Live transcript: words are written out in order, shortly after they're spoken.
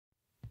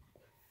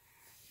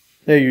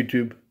Hey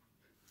YouTube,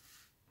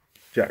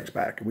 Jack's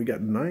back, and we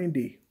got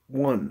 $91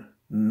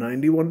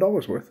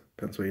 worth,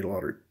 Pennsylvania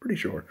lottery, pretty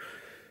sure.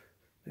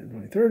 10,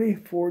 20, 30,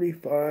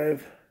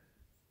 45,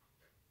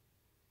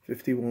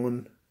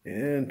 51,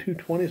 and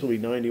 220s will be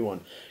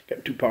 91.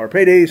 Got 2 power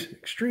paydays,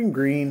 extreme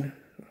green,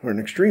 or an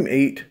extreme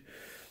 8,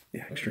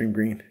 yeah, extreme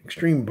green,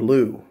 extreme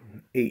blue,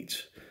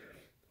 8s.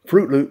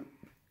 Fruit Loot,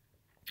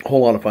 a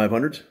whole lot of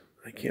 500s.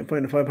 I can't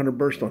find a 500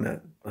 burst on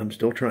that. I'm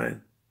still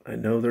trying. I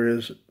know there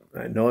is.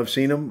 I know I've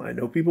seen them. I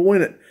know people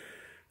win it.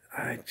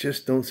 I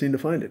just don't seem to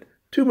find it.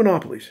 2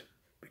 Monopolies,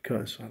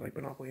 because I like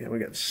Monopoly. And we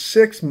got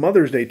 6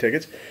 Mother's Day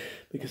tickets,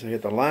 because I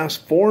hit the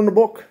last 4 in the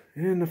book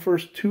and the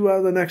first 2 out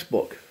of the next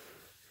book.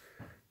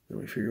 Then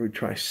we figured we'd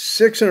try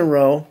 6 in a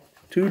row,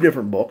 2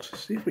 different books.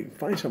 See if we can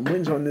find some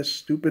wins on this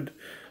stupid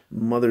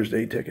Mother's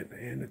Day ticket.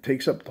 And it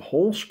takes up the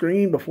whole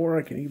screen before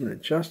I can even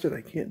adjust it.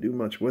 I can't do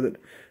much with it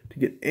to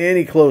get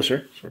any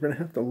closer. So we're going to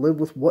have to live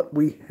with what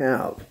we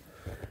have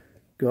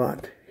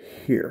got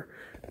here.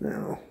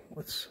 Now,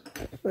 let's,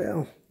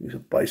 well, use a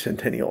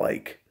bicentennial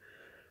Ike.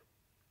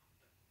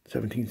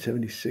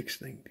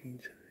 1776,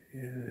 19,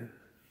 yeah.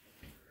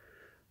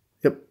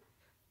 Yep.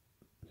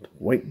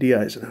 White D.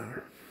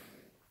 Eisenhower.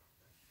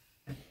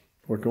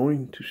 We're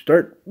going to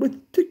start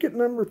with ticket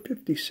number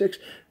 56,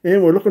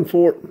 and we're looking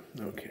for,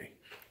 okay,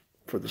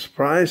 for the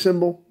surprise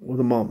symbol or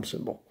the mom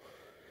symbol.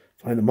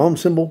 Find the mom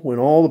symbol, win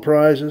all the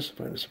prizes.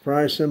 Find the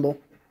surprise symbol,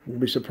 we'll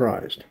be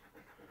surprised.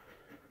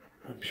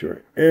 I'm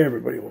sure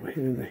everybody will be,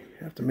 and they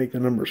have to make the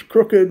numbers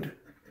crooked.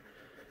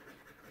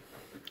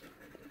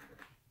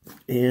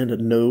 And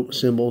no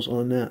symbols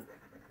on that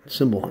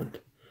symbol hunt.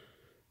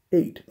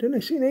 8. Didn't I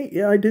see an 8?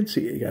 Yeah, I did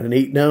see it. You got an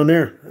 8 down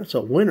there. That's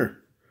a winner.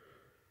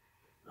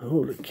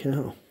 Holy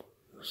cow.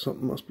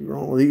 Something must be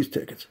wrong with these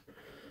tickets.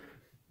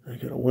 I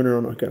got a winner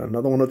on, I got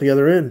another one at the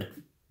other end.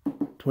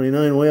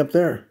 29 way up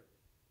there.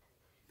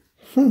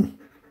 8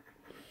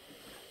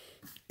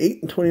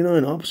 and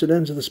 29, opposite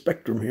ends of the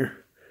spectrum here.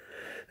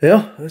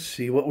 Well, let's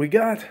see what we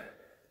got.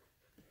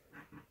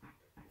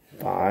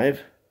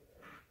 5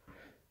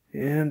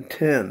 and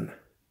 10.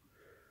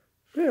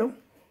 Well,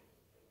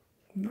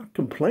 I'm not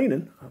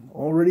complaining. I'm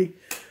already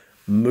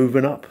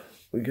moving up.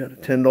 We got a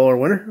 $10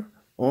 winner.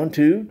 On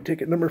to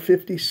ticket number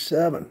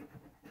 57.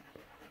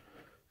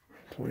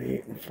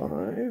 28 and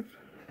 5.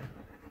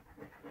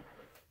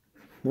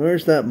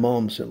 Where's that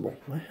mom symbol?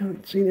 I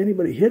haven't seen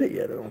anybody hit it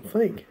yet, I don't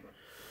think.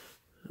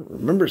 I don't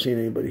remember seeing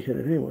anybody hit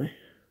it anyway.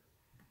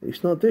 At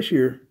least not this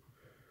year.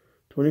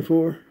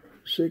 24,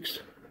 6,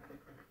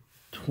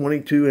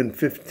 22, and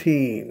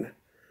 15.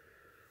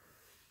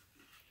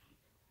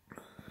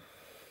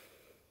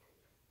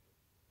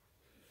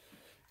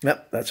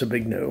 Yep, that's a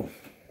big no.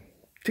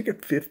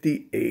 Ticket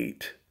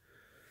 58.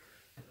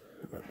 How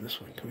about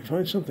this one? Can we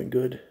find something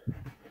good?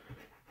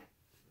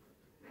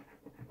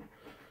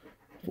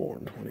 4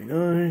 and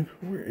 29.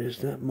 Where is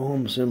that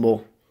mom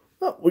symbol?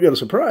 Oh, we got a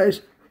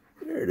surprise.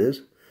 There it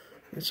is.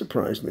 It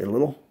surprised me a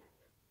little.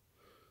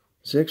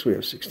 6, we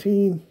have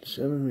 16.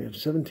 7, we have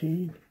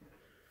 17.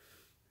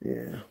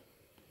 Yeah.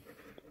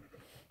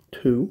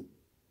 2.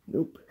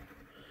 Nope.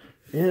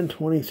 And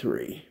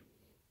 23.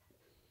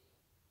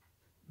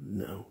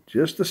 No,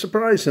 just the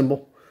surprise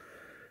symbol.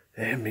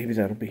 And maybe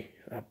that'll be...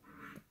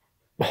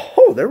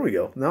 oh, there we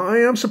go. Now I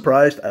am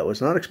surprised. I was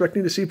not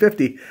expecting to see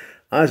 50.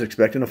 I was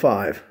expecting a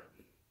 5.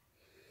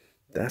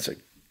 That's a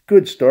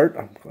good start.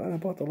 I'm glad I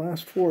bought the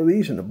last 4 of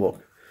these in the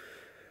book.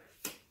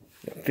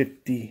 Got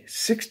 $50,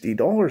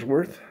 $60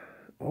 worth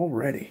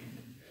already.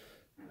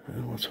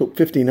 Well, let's hope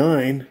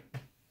 59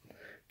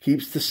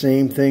 keeps the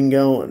same thing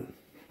going.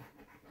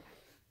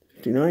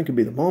 59 could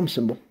be the mom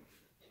symbol.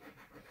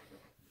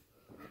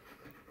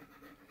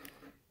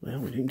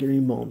 Well, we didn't get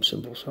any mom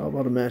symbols. How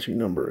about a matching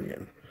number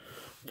again?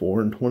 4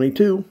 and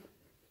 22.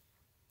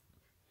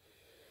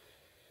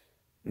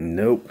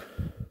 Nope.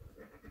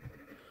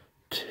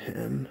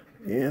 10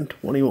 and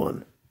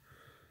 21.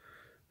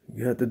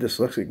 You got the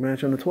dyslexic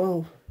match on the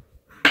 12.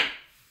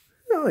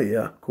 Oh,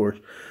 yeah, of course.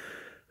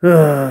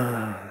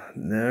 Never,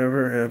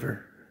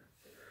 ever.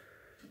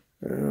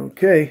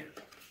 Okay.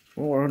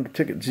 Well, we're on to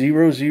ticket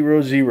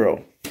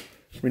 000.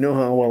 We know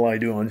how well I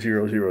do on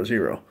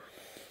 000.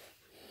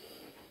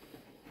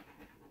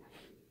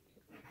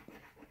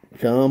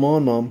 Come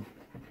on, Mom.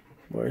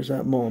 Where's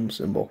that mom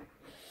symbol?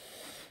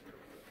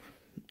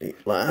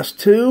 8 last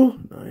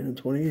 2. 9 and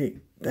 28.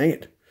 Dang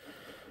it.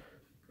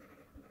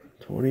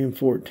 20 and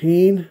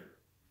 14.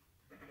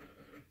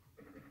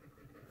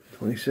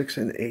 26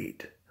 and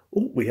 8.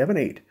 Oh, we have an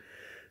 8.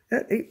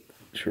 That 8.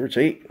 Sure, it's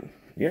 8.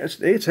 Yeah,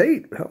 it's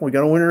 8. Hell, we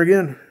got a winner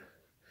again.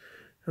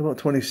 How about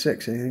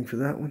 26? Anything for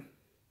that one?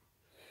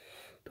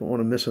 Don't want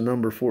to miss a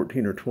number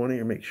 14 or 20,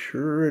 or make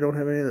sure I don't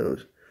have any of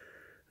those.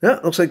 Yeah,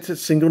 looks like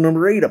it's single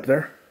number 8 up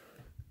there.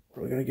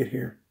 What are we going to get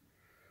here?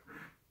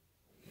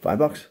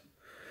 $5.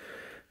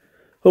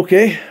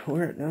 Okay,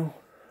 we're at now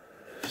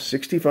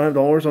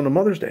 $65 on a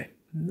Mother's Day.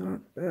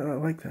 Not bad, I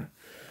like that.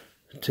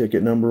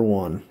 Ticket number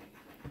 1.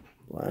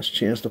 Last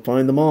chance to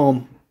find the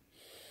mom.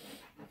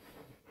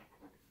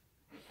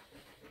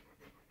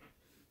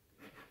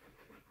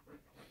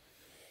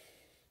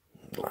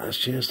 Last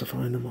chance to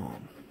find them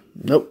all.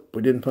 Nope,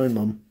 we didn't find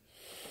Mom.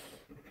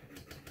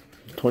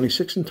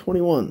 26 and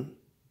 21.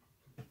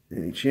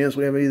 Any chance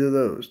we have either of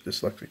those?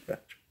 Dyslexic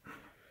batch.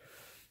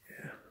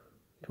 Yeah.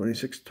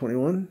 26,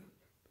 21.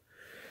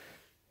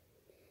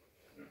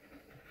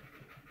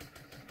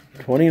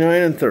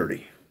 29 and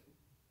 30.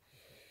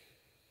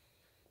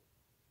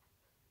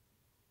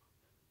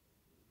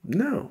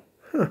 No.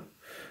 Huh.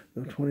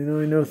 No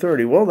 29, no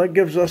 30. Well, that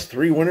gives us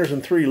 3 winners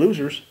and 3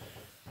 losers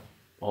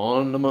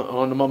on the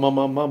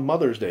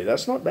Mother's Day.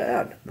 That's not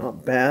bad.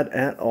 Not bad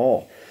at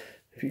all.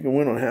 If you can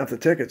win on half the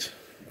tickets,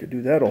 you could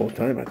do that all the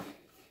time.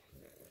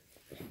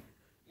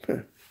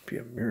 It'd be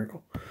a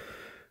miracle.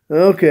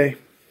 Okay.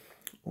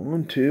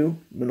 On to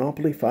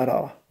Monopoly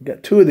 $5. We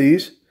got 2 of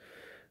these.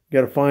 You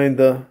got to find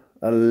the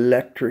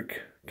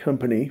electric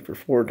company for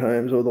 4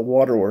 times, or the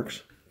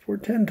waterworks for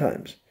 10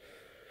 times.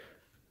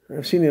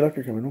 I've seen the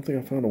electric company. I don't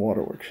think I found a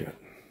waterworks yet.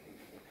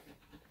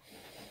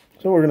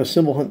 So we're going to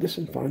symbol hunt this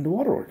and find the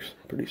waterworks.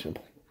 Pretty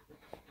simple.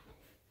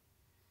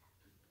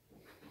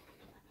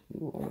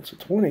 Ooh, lots of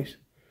 20s.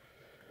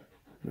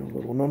 No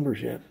little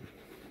numbers yet.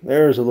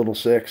 There's a little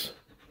 6.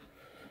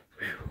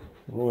 Whew,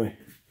 boy.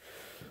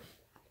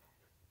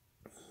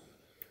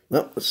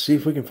 Well, let's see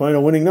if we can find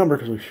a winning number,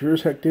 because we sure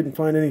as heck didn't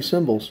find any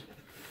symbols.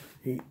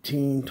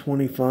 18,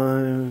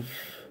 25,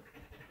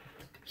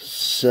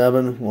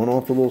 7, one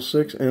off the little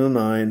 6, and a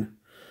 9.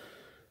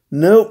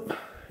 Nope.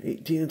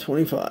 18 and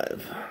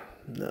 25.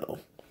 No.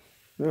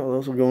 Well,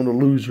 those will go in the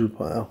loser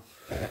pile.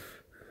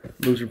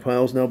 Loser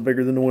pile is now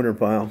bigger than the winner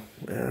pile.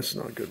 Yeah, that's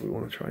not good. We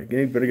want to try.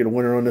 Okay, better get a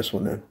winner on this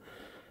one then.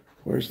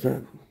 Where's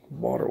that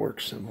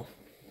waterworks symbol?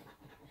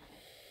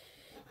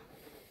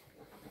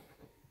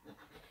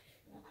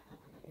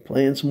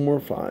 Playing some more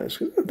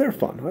 5s. They're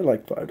fun. I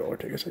like $5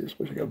 tickets. I just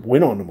wish I could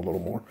win on them a little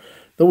more.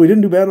 Though we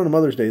didn't do bad on the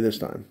Mother's Day this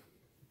time.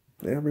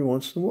 Every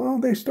once in a while,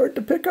 they start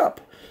to pick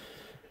up.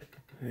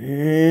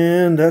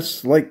 And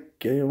that's like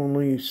the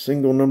only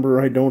single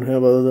number I don't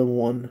have other than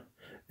 1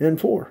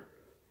 and 4.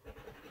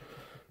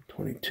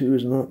 22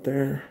 is not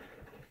there.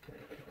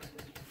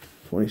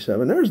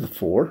 27. There's the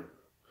 4.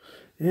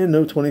 And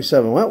no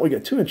 27. Well, we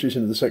got 2 entries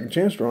into the second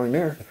chance drawing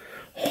there.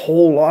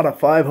 Whole lot of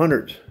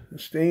 500s.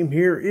 This game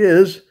here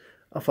is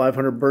a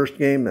 500 burst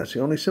game. That's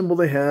the only symbol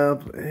they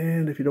have.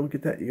 And if you don't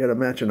get that, you got to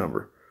match a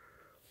number.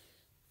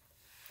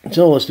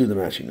 So let's do the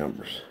matching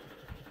numbers.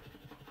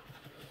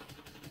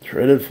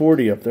 Threaded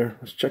 40 up there.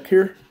 Let's check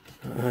here.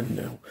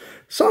 No.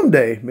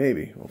 Someday,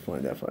 maybe, we'll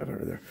find that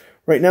 500 there.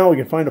 Right now, we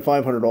can find a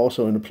 500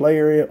 also in the play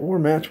area, or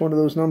match one of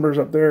those numbers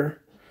up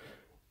there.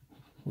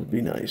 Would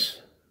be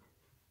nice.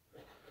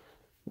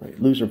 Right,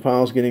 loser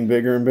pile's getting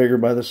bigger and bigger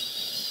by the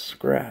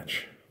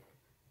scratch.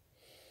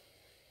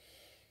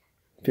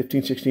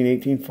 15, 16,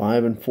 18,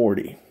 5, and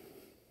 40.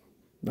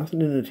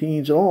 Nothing in the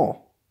teens at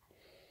all.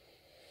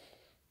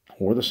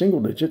 Or the single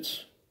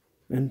digits.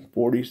 And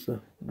 40's the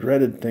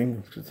dreaded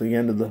thing. It's the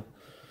end of the,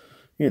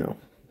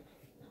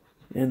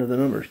 end of the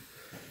numbers.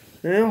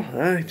 Well,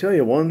 I tell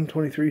you, 1,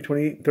 23,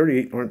 28,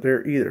 38 aren't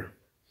there either.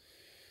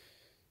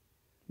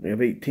 We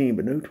have 18,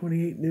 but no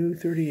 28, no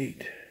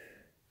 38.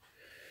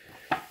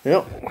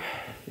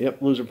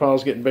 Yep, loser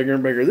pile's getting bigger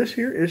and bigger. This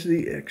here is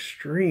the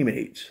extreme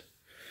 8s.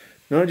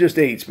 Not just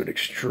 8s, but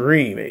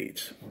extreme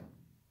 8s.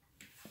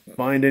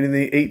 Find any of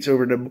the 8s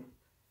over to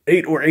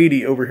 8 or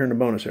 80 over here in the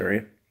bonus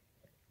area.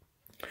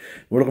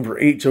 We're looking for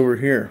 8s over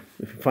here.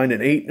 If you find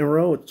an 8 in a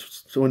row,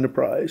 it's win the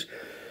prize.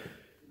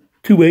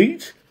 2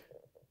 8s,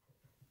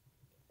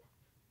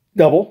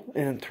 double,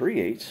 and 3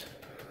 8s.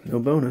 No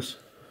bonus.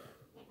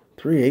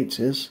 3 8s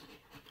is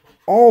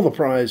all the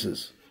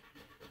prizes.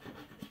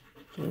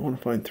 So I want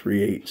to find 3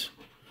 8s.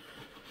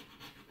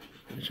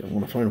 Actually, I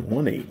want to find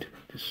 1 8.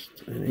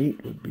 Just an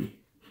 8 would be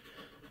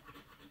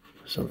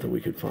something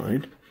we could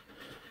find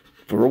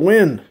for a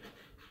win.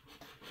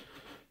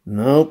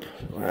 Nope.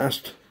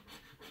 Last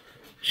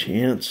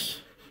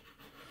chance.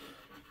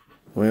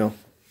 Well,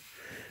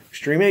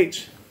 extreme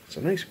 8s. It's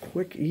a nice,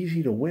 quick,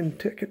 easy to win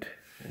ticket,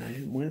 and I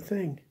didn't win a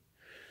thing.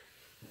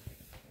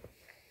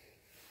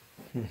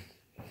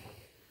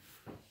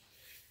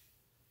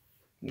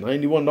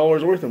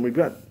 $91 worth, and we've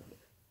got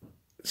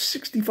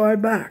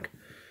 65 back.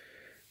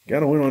 Got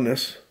to win on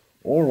this,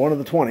 or one of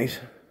the 20s.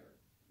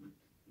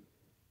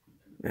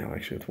 Now,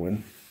 actually, have to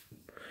win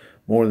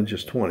more than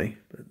just 20,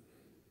 but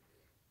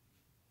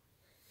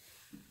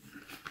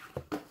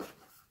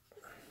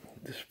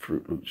this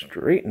Fruit Loop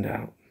straightened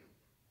out.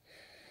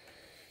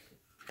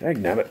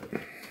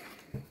 Dagnabbit.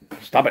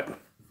 Stop it.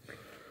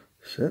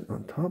 Sit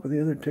on top of the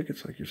other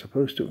tickets like you're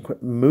supposed to and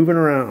quit moving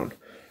around.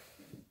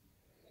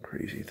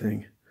 Crazy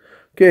thing.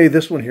 Okay,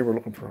 this one here, we're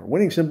looking for our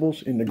winning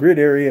symbols in the grid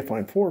area.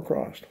 Find 4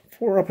 across,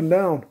 4 up and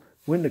down.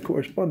 Win the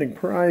corresponding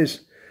prize.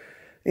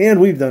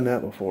 And we've done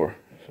that before.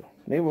 So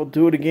maybe we'll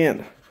do it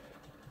again.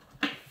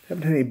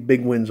 Haven't had any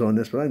big wins on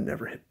this, but I've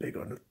never hit big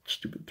on the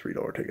stupid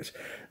 $3 tickets.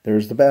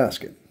 There's the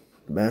basket.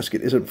 The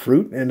basket isn't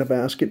fruit, and the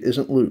basket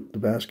isn't loot. The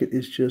basket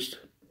is just,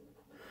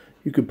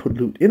 you could put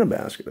loot in a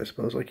basket, I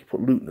suppose, like you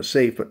put loot in a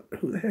safe, but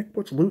who the heck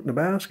puts loot in a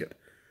basket?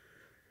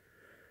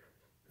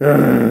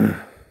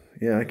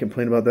 Yeah, I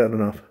complain about that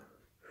enough.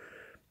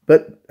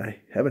 But I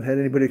haven't had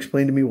anybody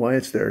explain to me why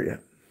it's there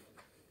yet.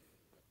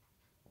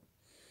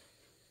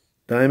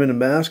 Diamond and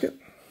basket.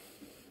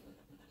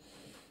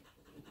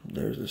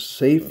 There's a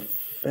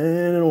safe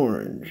and an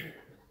orange.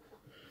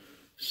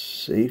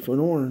 Safe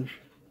and orange.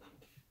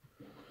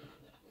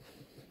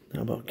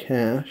 How about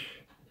cash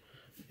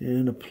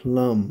and a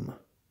plum?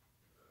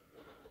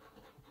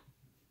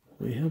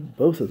 We have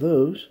both of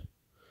those.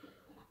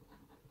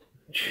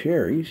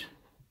 Cherries,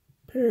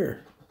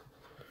 pear.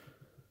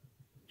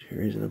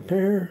 Cherries and a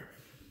pear.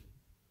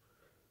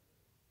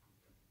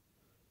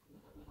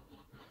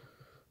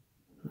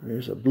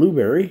 There's a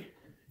blueberry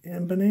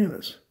and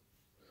bananas.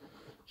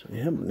 So we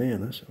have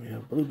bananas and we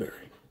have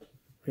blueberry.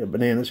 We have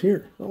bananas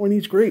here. All we need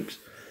is grapes.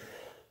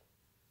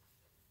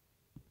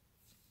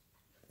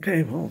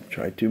 Okay, well,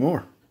 try two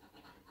more.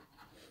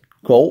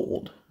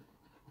 Gold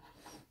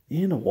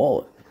and a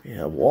wallet. We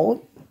have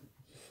wallet.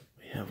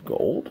 We have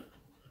gold.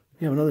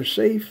 We have another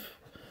safe.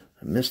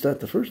 I missed that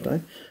the first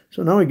time.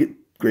 So now we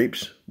get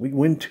grapes. We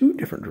win two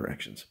different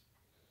directions.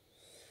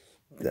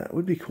 That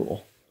would be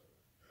cool.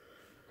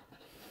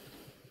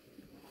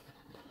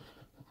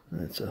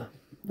 That's a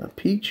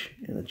peach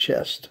and a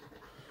chest.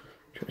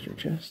 Treasure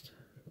chest.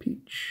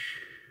 Peach.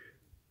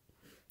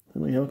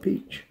 Then we have a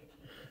peach.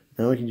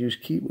 Now we can use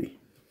kiwi.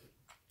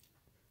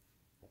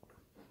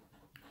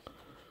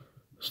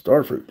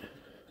 Starfruit.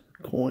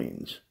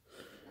 Coins.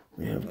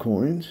 We have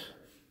coins.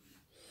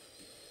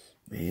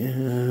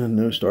 And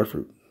no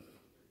starfruit.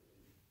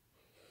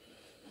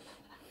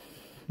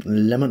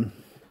 Lemon.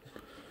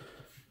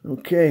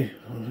 Okay,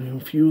 a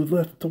few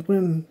left to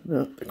win.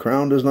 No, the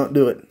crown does not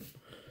do it.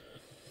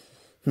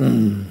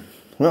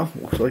 Well,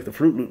 looks like the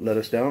Fruit Loop let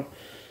us down.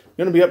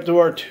 Going to be up to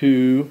our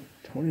two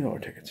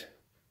 $20 tickets.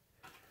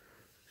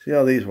 See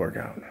how these work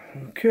out.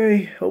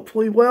 Okay,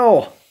 hopefully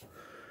well.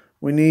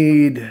 We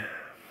need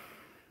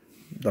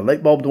the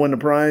light bulb to win the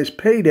prize,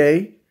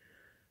 payday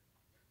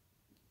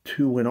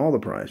to win all the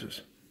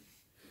prizes.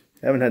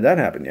 Haven't had that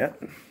happen yet.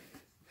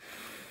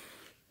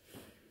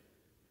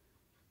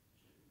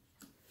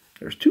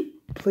 There's two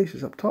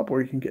places up top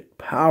where you can get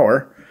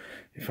power.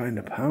 You find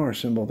the power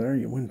symbol there,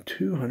 you win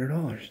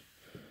 $200.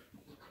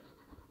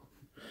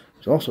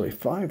 There's also a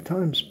 5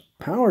 times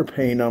power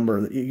pay number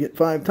that you get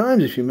 5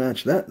 times if you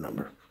match that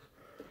number.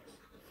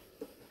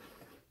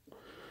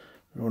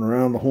 Going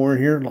around the horn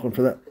here, looking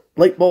for that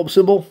light bulb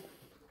symbol.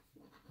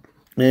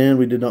 And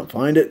we did not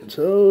find it,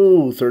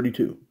 so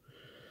 32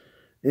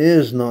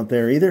 is not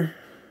there either.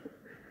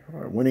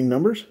 Our winning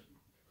numbers.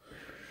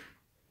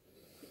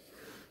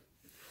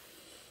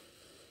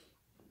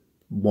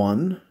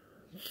 1,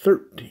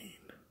 13.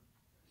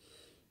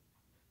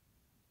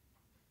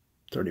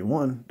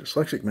 31,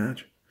 dyslexic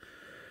match.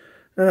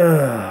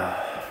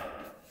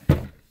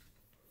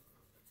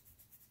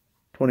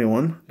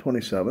 21,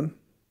 27,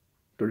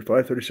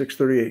 35, 36,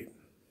 38.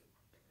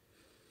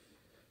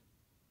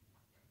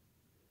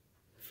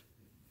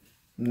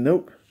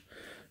 Nope.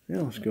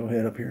 Now let's go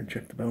ahead up here and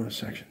check the bonus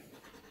section.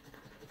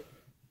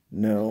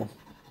 No.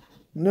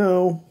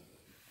 No.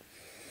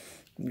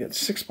 We've got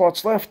 6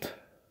 spots left.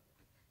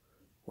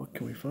 What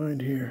can we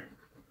find here?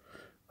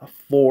 A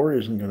 4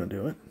 isn't going to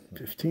do it.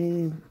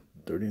 15,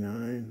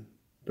 39,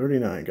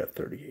 39 got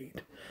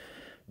 38.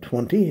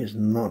 20 is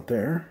not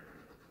there.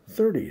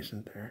 30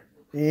 isn't there.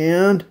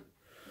 And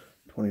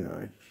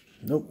 29.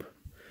 Nope.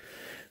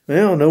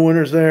 Well, no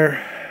winners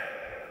there.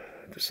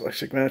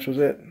 Dyslexic match was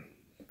it.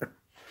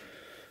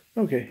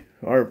 Okay,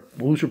 our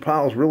loser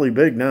pile is really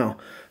big now.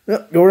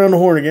 Yep, go around the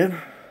horn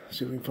again.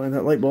 See if we can find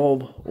that light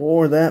bulb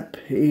or that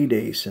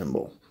payday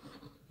symbol.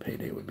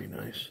 Payday would be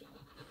nice.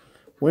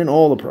 Win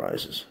all the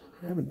prizes.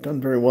 I haven't done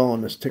very well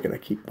on this ticket. I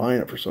keep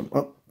buying it for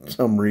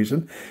some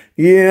reason.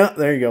 Yeah,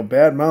 there you go.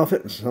 Bad mouth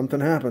it and something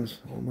happens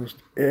almost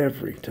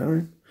every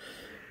time.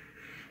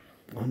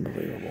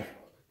 Unbelievable.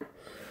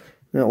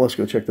 Now let's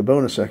go check the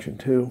bonus section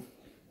too.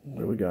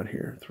 What do we got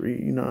here? 3,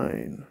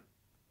 9.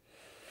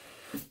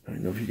 I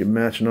don't know if you can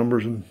match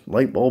numbers and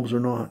light bulbs or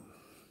not.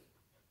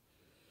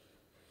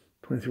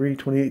 23,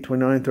 28,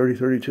 29, 30,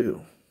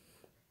 32.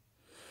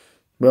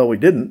 Well, we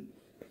didn't.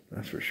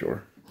 That's for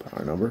sure.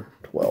 Power number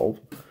 12.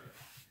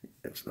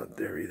 It's not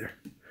there either.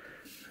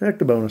 Heck,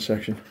 the bonus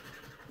section.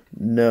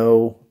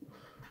 No.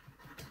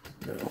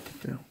 No.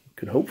 Yeah,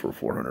 could hope for a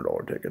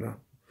 $400 ticket, huh?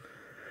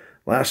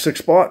 Last 6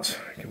 spots.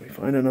 Can we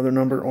find another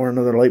number or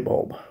another light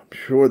bulb? I'm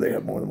sure they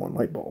have more than one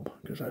light bulb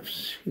because I've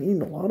seen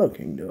the Lotto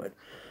King do it.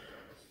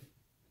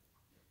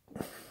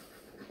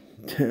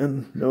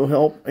 10, no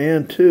help,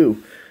 and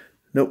 2.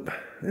 Nope.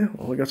 Yeah,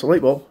 well, we got a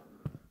light bulb.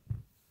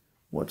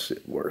 What's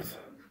it worth?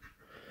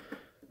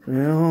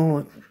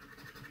 Well,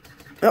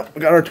 yep,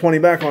 we got our 20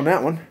 back on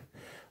that one.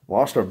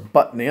 Lost our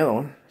butt in the other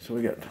one. So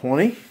we got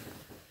 20.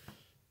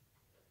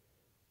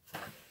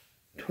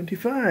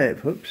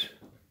 25. Oops.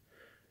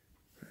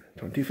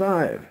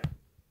 25.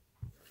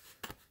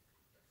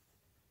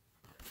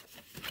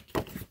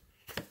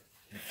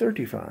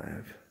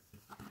 35.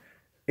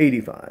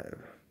 85.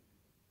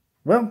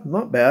 Well,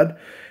 not bad.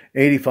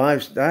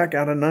 85 stack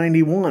out of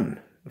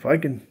 91. If I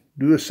can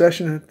do a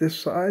session at this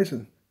size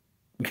and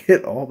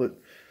get all but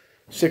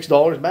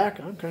 $6 back,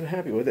 I'm kind of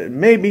happy with it.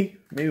 Maybe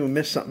we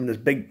missed something in this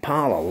big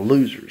pile of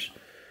losers.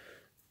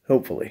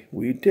 Hopefully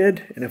we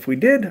did. And if we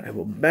did, I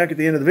will be back at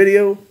the end of the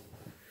video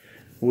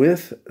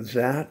with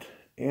that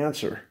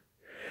answer.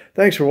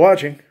 Thanks for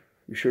watching.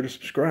 Be sure to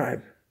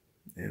subscribe.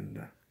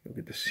 And you'll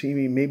get to see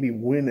me maybe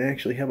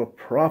actually have a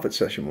profit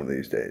session one of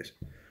these days.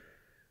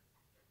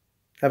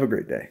 Have a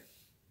great day.